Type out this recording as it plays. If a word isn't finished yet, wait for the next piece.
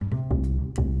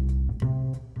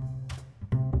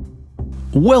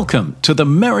Welcome to the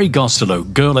Mary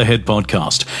Gostelow Girl Ahead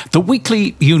podcast, the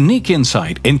weekly unique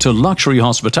insight into luxury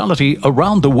hospitality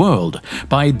around the world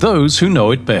by those who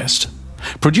know it best.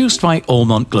 Produced by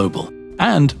Allmont Global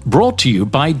and brought to you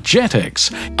by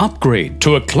JetX. Upgrade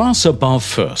to a class above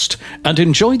first and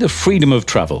enjoy the freedom of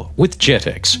travel with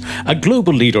JetX, a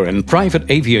global leader in private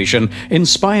aviation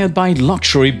inspired by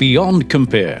luxury beyond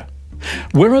compare.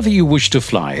 Wherever you wish to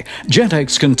fly,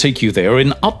 JetX can take you there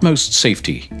in utmost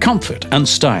safety, comfort and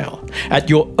style, at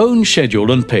your own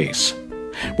schedule and pace.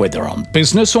 Whether on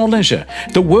business or leisure,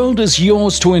 the world is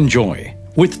yours to enjoy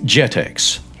with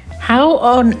JetX. How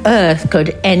on earth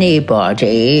could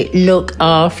anybody look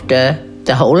after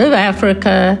the whole of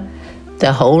Africa,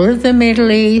 the whole of the Middle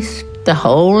East, the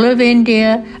whole of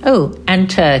India, and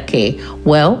Turkey?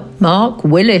 Well, Mark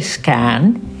Willis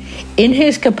can. In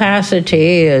his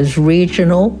capacity as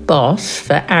regional boss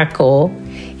for Accor,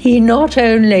 he not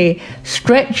only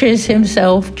stretches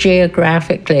himself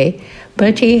geographically,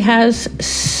 but he has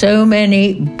so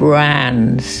many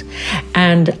brands.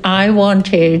 And I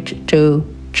wanted to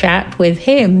chat with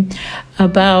him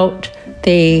about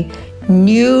the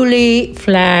newly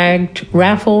flagged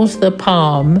Raffles the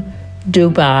Palm,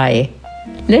 Dubai.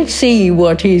 Let's see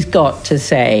what he's got to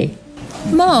say.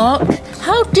 Mark,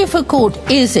 how difficult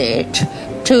is it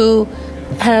to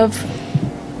have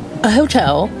a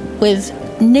hotel with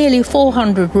nearly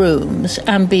 400 rooms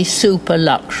and be super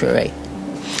luxury?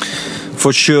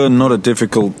 For sure, not a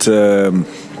difficult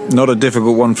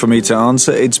one for me to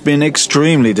answer. It's been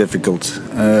extremely difficult.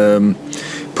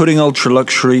 Putting ultra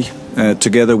luxury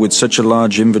together with such a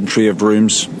large inventory of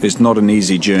rooms is not an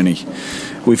easy journey.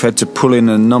 We've had to pull in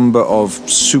a number of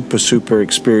super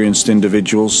experienced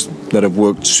individuals that have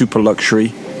worked super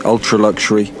luxury, ultra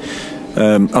luxury,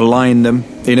 align them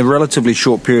in a relatively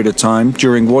short period of time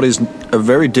during what is a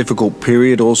very difficult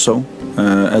period also.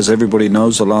 As everybody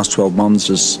knows, the last 12 months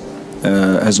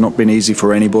has not been easy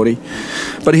for anybody.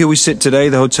 But here we sit today,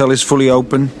 the hotel is fully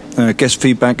open, guest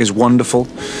feedback is wonderful,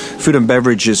 food and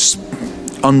beverage is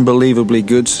unbelievably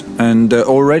good, and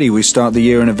already we start the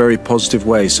year in a very positive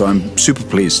way, so I'm super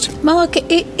pleased. Mark,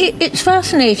 it's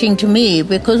fascinating to me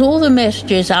because all the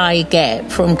messages I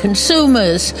get from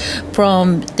consumers,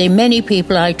 from the many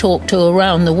people I talk to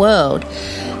around the world,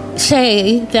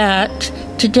 say that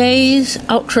today's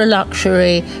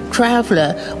ultra-luxury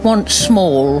traveller wants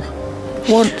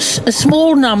a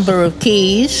small number of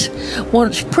keys,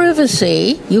 wants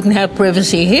privacy. You can have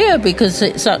privacy here because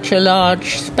it's such a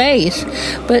large space,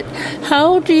 but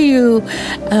how do you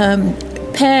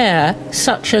pair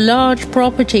such a large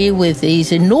property with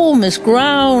these enormous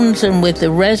grounds and with the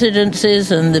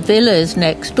residences and the villas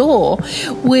next door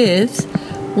with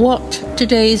what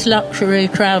today's luxury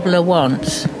traveller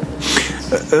wants?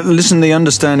 Listen, the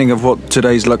understanding of what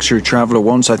today's luxury traveller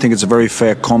wants, I think it's a very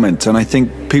fair comment. And I think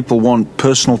people want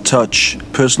personal touch,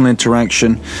 personal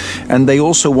interaction, and they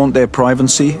also want their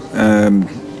privacy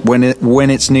when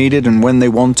it's needed and when they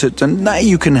want it. And that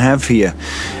you can have here.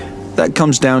 That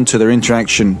comes down to their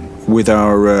interaction with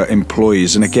our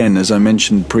employees. And again, as I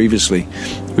mentioned previously,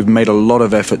 we've made a lot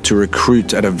of effort to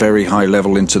recruit at a very high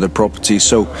level into the property.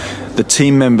 So the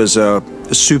team members are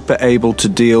super able to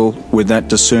deal with that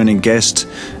discerning guest,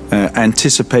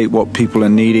 anticipate what people are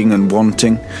needing and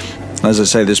wanting. As I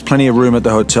say, there's plenty of room at the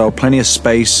hotel, plenty of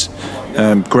space,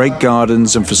 great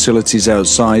gardens and facilities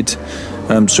outside.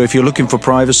 So if you're looking for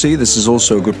privacy, this is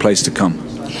also a good place to come.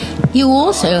 You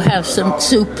also have some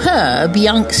superb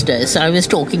youngsters. I was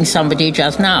talking to somebody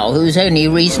just now who's only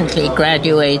recently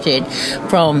graduated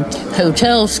from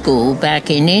hotel school back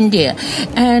in India.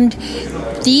 And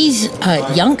these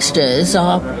youngsters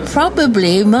are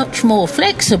probably much more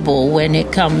flexible when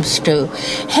it comes to,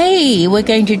 hey, we're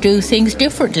going to do things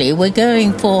differently. We're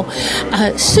going for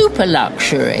super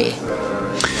luxury.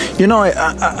 You know,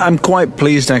 I'm quite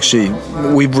pleased, actually.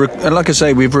 Like I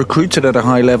say, we've recruited at a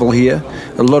high level here.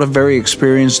 A lot of very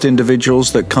experienced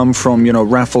individuals that come from,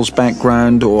 Raffles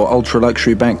background or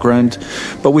ultra-luxury background.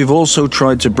 But we've also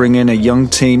tried to bring in a young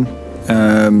team.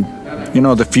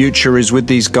 The future is with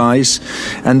these guys.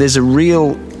 And there's a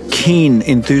real keen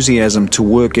enthusiasm to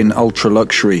work in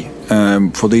ultra-luxury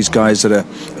for these guys that are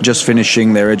just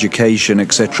finishing their education,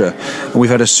 etc. We've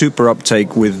had a super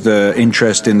uptake with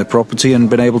interest in the property and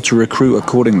been able to recruit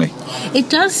accordingly. It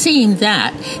does seem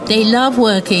that they love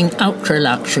working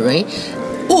ultra-luxury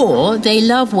or they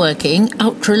love working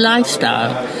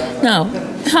ultra-lifestyle. Now,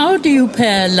 How do you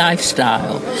pair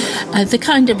lifestyle, the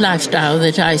kind of lifestyle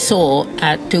that I saw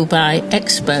at Dubai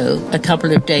Expo a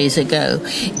couple of days ago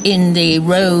in the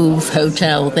Rove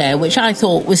Hotel there, which I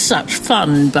thought was such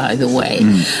fun, by the way.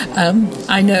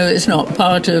 I know it's not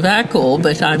part of Accor,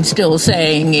 but I'm still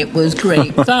saying it was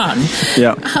great fun.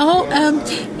 Yeah. How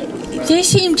they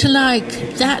seem to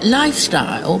like that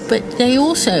lifestyle, but they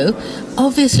also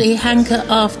obviously hanker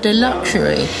after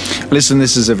luxury. Listen,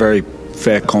 this is a very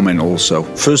fair comment also.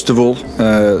 First of all,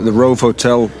 the Rove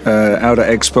Hotel out at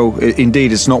Expo,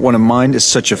 indeed, it's not one of mine. It's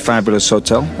such a fabulous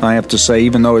hotel, I have to say,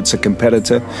 even though it's a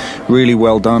competitor. Really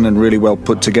well done and really well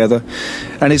put together.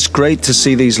 And it's great to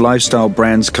see these lifestyle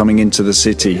brands coming into the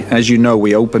city. As you know,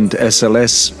 we opened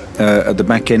SLS at the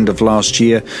back end of last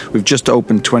year. We've just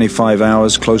opened 25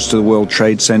 Hours close to the World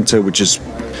Trade Center, which is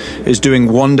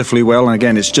doing wonderfully well. And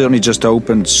again, it's certainly just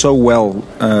opened, so well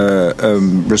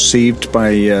received by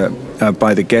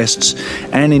the guests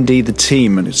and indeed the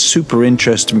team, and it's super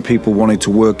interesting, people wanting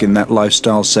to work in that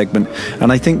lifestyle segment,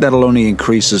 and I think that'll only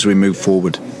increase as we move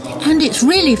forward. And it's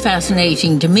really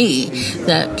fascinating to me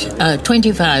that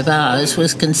 25 Hours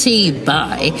was conceived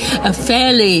by a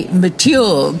fairly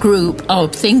mature group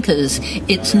of thinkers.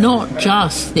 It's not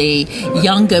just the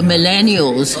younger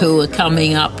millennials who are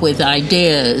coming up with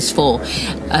ideas for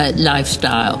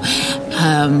lifestyle.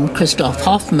 Christoph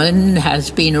Hoffmann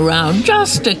has been around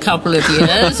just a couple of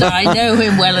years. I know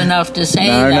him well enough to say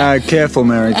that. No, careful,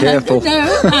 Mary, careful.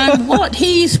 And what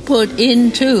he's put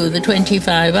into the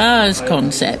 25 Hours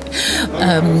concept,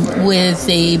 with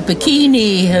the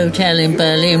Bikini Hotel in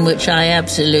Berlin, which I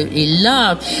absolutely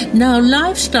love. Now,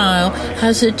 lifestyle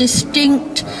has a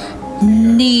distinct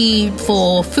need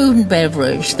for food and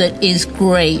beverage that is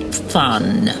great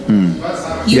fun.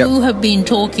 You have been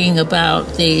talking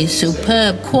about the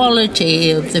superb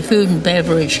quality of the food and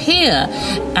beverage here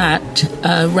at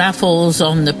Raffles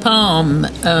on the Palm,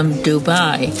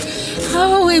 Dubai.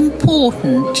 How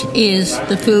important is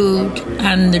the food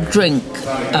and the drink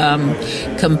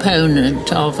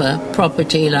component of a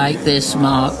property like this,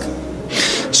 Mark?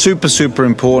 Super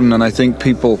important, and I think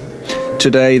people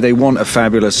today, they want a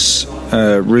fabulous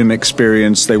room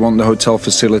experience. They want the hotel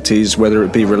facilities, whether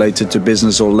it be related to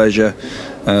business or leisure,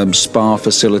 spa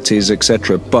facilities,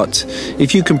 etc. But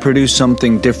if you can produce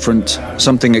something different,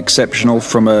 something exceptional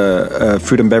from a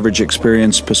food and beverage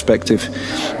experience perspective,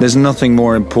 there's nothing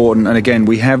more important. And again,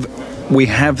 we have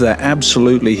that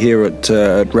absolutely here at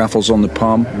Raffles on the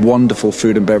Palm. Wonderful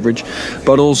food and beverage,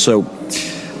 but also,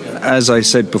 as I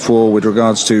said before, with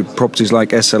regards to properties like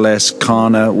SLS,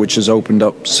 Kana, which has opened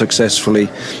up successfully,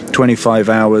 25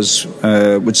 Hours,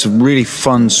 with some really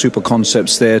fun super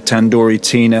concepts there, Tandoori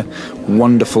Tina,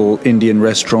 wonderful Indian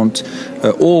restaurant,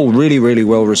 all really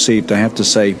well received, I have to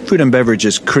say. Food and beverage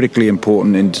is critically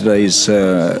important in today's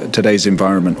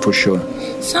environment, for sure.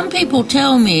 Some people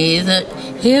tell me that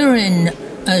here in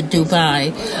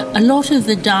Dubai, a lot of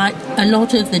the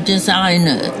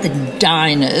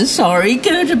diners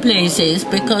go to places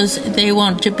because they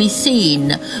want to be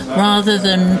seen rather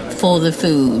than for the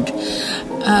food.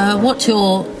 What's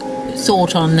your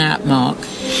thought on that, Mark?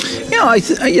 Yeah, I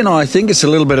think it's a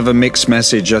little bit of a mixed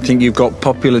message. I think you've got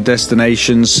popular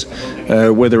destinations,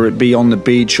 whether it be on the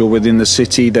beach or within the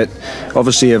city, that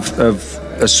obviously have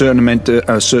a certain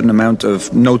amount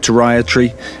of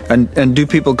notoriety, and do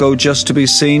people go just to be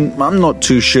seen? I'm not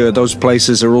too sure. Those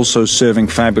places are also serving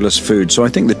fabulous food, so I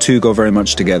think the two go very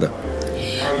much together.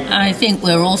 I think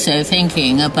we're also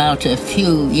thinking about a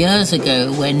few years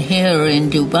ago when here in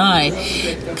Dubai,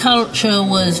 culture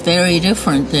was very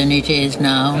different than it is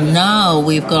now. Now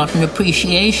we've got an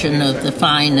appreciation of the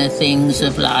finer things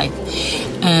of life,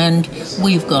 and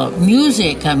we've got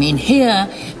music. I mean, here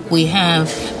we have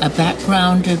a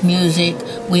background of music.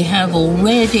 We have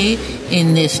already,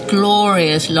 in this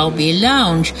glorious lobby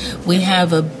lounge, we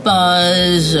have a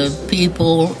buzz of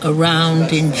people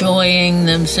around enjoying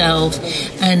themselves.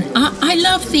 And I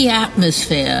love the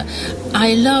atmosphere.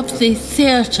 I love the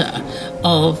theatre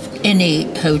of any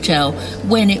hotel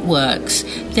when it works.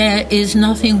 There is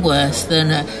nothing worse than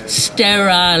a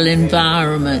sterile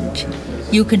environment.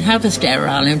 You can have a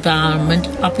sterile environment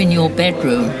up in your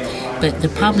bedroom, but the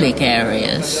public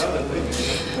areas.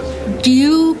 Do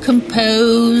you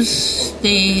compose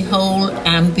the whole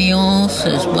ambience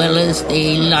as well as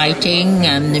the lighting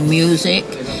and the music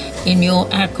in your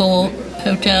Accor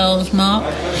hotels, Mark?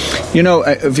 You know,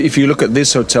 if you look at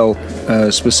this hotel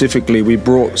specifically, we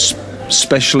brought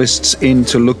specialists in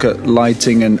to look at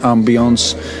lighting and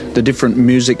ambience, the different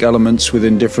music elements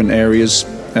within different areas.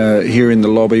 here in the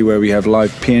lobby where we have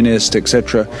live pianists,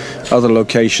 etc. Other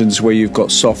locations where you've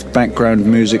got soft background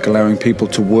music allowing people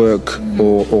to work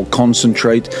or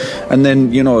concentrate. And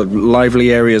then,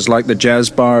 lively areas like the jazz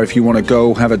bar if you want to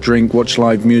go, have a drink, watch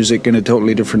live music in a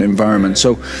totally different environment.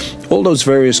 So all those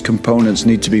various components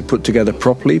need to be put together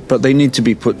properly, but they need to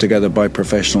be put together by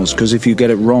professionals, because if you get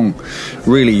it wrong,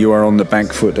 really you are on the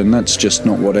back foot, and that's just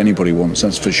not what anybody wants,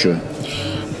 that's for sure.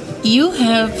 You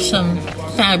have some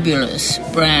fabulous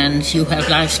brands. You have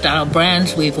lifestyle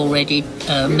brands. We've already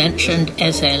mentioned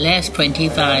SLS,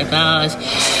 25 Hours.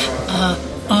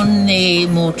 On the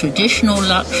more traditional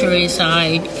luxury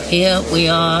side, here we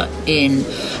are in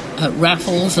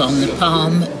Raffles on the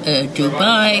Palm,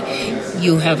 Dubai.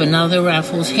 You have another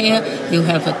Raffles here. You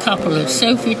have a couple of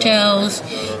Sofitels.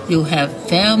 You have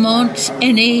Fairmonts.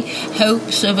 Any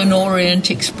hopes of an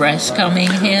Orient Express coming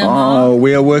here? Oh,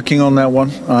 we are working on that one.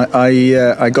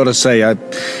 I got to say,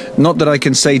 not that I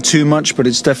can say too much, but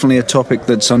it's definitely a topic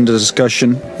that's under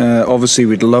discussion. Obviously,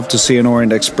 we'd love to see an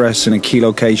Orient Express in a key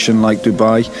location like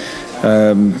Dubai.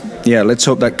 Let's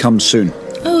hope that comes soon.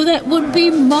 Oh, that would be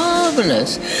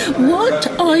marvellous. What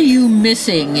are you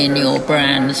missing in your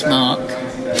brands, Mark?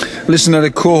 Listen, at the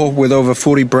core, with over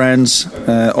 40 brands,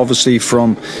 obviously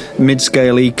from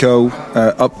mid-scale eco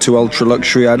up to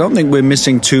ultra-luxury, I don't think we're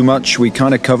missing too much. We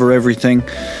kind of cover everything.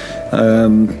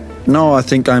 No, I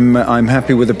think I'm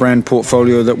happy with the brand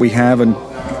portfolio that we have,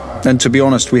 and to be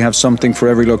honest, we have something for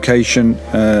every location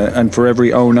and for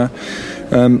every owner,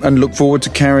 and look forward to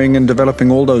carrying and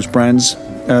developing all those brands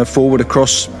forward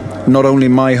across not only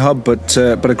my hub but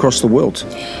across the world.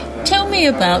 Tell me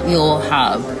about your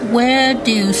hub. Where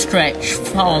do you stretch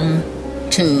from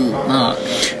to, Mark?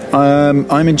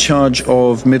 I'm in charge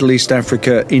of Middle East,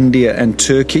 Africa, India and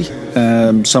Turkey.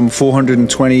 Some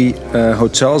 420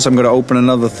 hotels. I'm going to open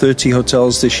another 30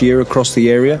 hotels this year across the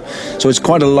area. So it's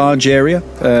quite a large area.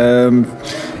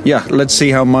 Let's see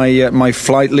how my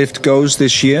flight lift goes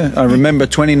this year. I remember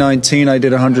 2019 I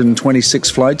did 126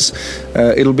 flights.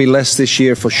 It'll be less this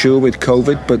year for sure with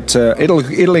COVID, but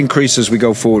it'll increase as we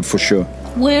go forward for sure.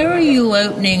 Where are you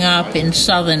opening up in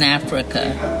Southern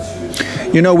Africa?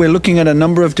 We're looking at a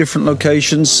number of different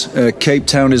locations. Cape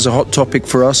Town is a hot topic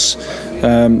for us.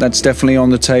 That's definitely on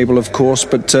the table, of course.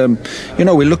 But,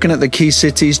 we're looking at the key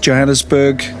cities,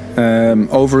 Johannesburg,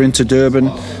 over into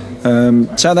Durban.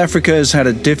 South Africa has had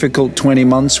a difficult 20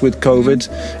 months with COVID,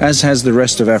 as has the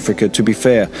rest of Africa, to be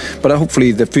fair. But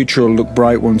hopefully the future will look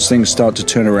bright once things start to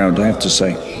turn around, I have to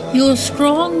say. You're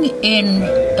strong in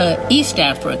East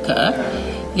Africa.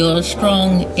 You're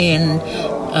strong in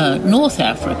North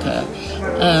Africa.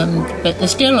 But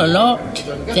there's still a lot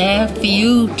there for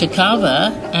you to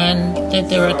cover, and that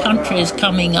there are countries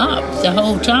coming up the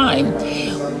whole time.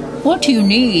 What you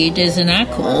need is an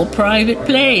Accor private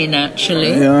plane,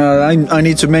 actually. Yeah, I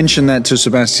need to mention that to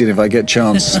Sebastian if I get a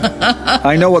chance.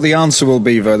 I know what the answer will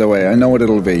be, by the way. I know what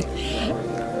it'll be.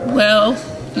 Well,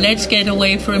 let's get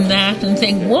away from that and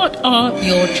think, what are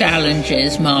your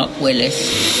challenges, Mark Willis?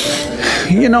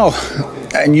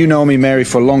 And you know me, Mary,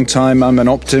 for a long time. I'm an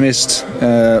optimist.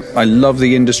 I love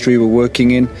the industry we're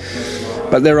working in.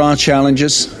 But there are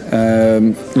challenges.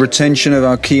 Retention of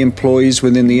our key employees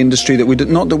within the industry,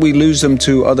 not that we lose them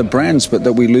to other brands, but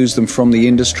that we lose them from the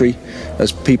industry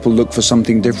as people look for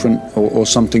something different or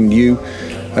something new.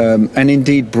 And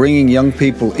indeed, bringing young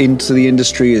people into the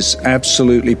industry is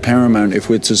absolutely paramount if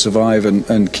we're to survive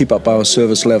and keep up our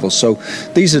service level. So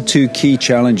these are two key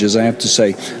challenges, I have to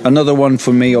say. Another one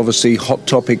for me, obviously, hot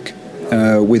topic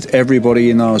with everybody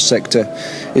in our sector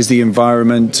is the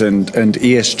environment and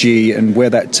ESG and where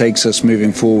that takes us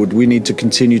moving forward. We need to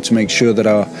continue to make sure that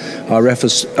our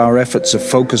efforts are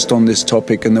focused on this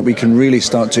topic, and that we can really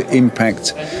start to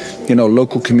impact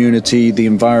local community, the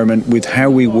environment, with how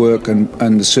we work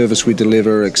and the service we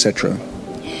deliver, etc.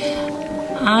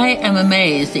 I am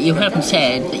amazed that you haven't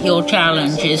said that your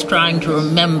challenge is trying to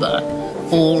remember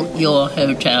all your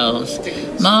hotels.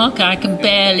 Mark, I can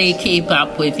barely keep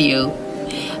up with you.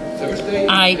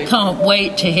 I can't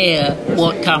wait to hear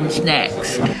what comes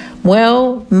next.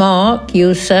 Well, Mark,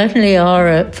 you certainly are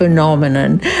a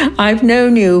phenomenon. I've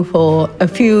known you for a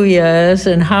few years,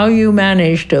 and how you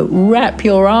manage to wrap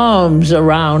your arms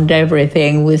around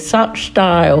everything with such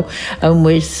style and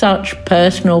with such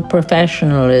personal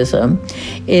professionalism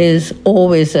is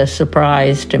always a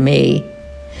surprise to me.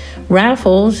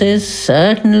 Raffles is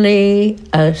certainly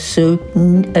a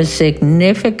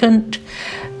significant,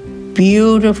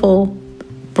 beautiful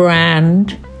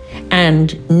brand.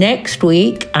 And next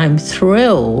week, I'm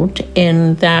thrilled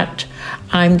in that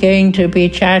I'm going to be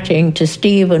chatting to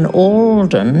Stephen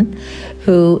Alden,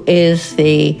 who is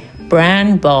the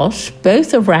Brand Boss,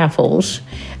 both of Raffles,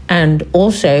 and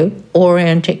also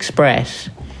Orient Express.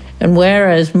 And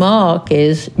whereas Mark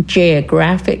is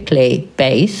geographically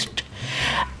based,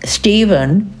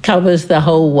 Stephen covers the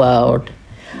whole world.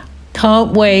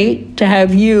 Can't wait to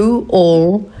have you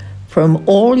all from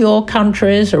all your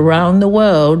countries around the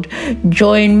world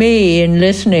join me in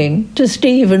listening to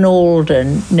Stephen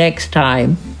Alden next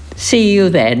time. See you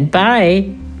then.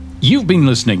 Bye. You've been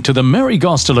listening to the Mary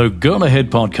Gostelow Girl Ahead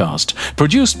podcast,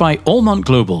 produced by Allmont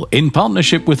Global in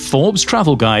partnership with Forbes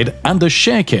Travel Guide and the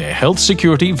ShareCare Health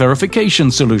Security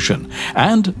Verification Solution,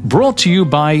 and brought to you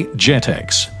by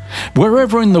JetX.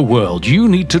 Wherever in the world you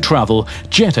need to travel,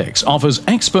 JetX offers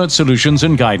expert solutions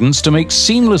and guidance to make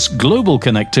seamless global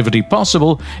connectivity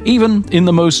possible, even in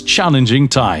the most challenging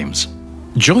times.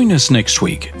 Join us next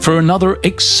week for another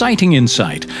exciting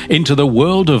insight into the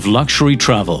world of luxury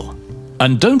travel.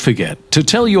 And don't forget to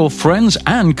tell your friends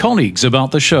and colleagues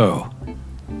about the show.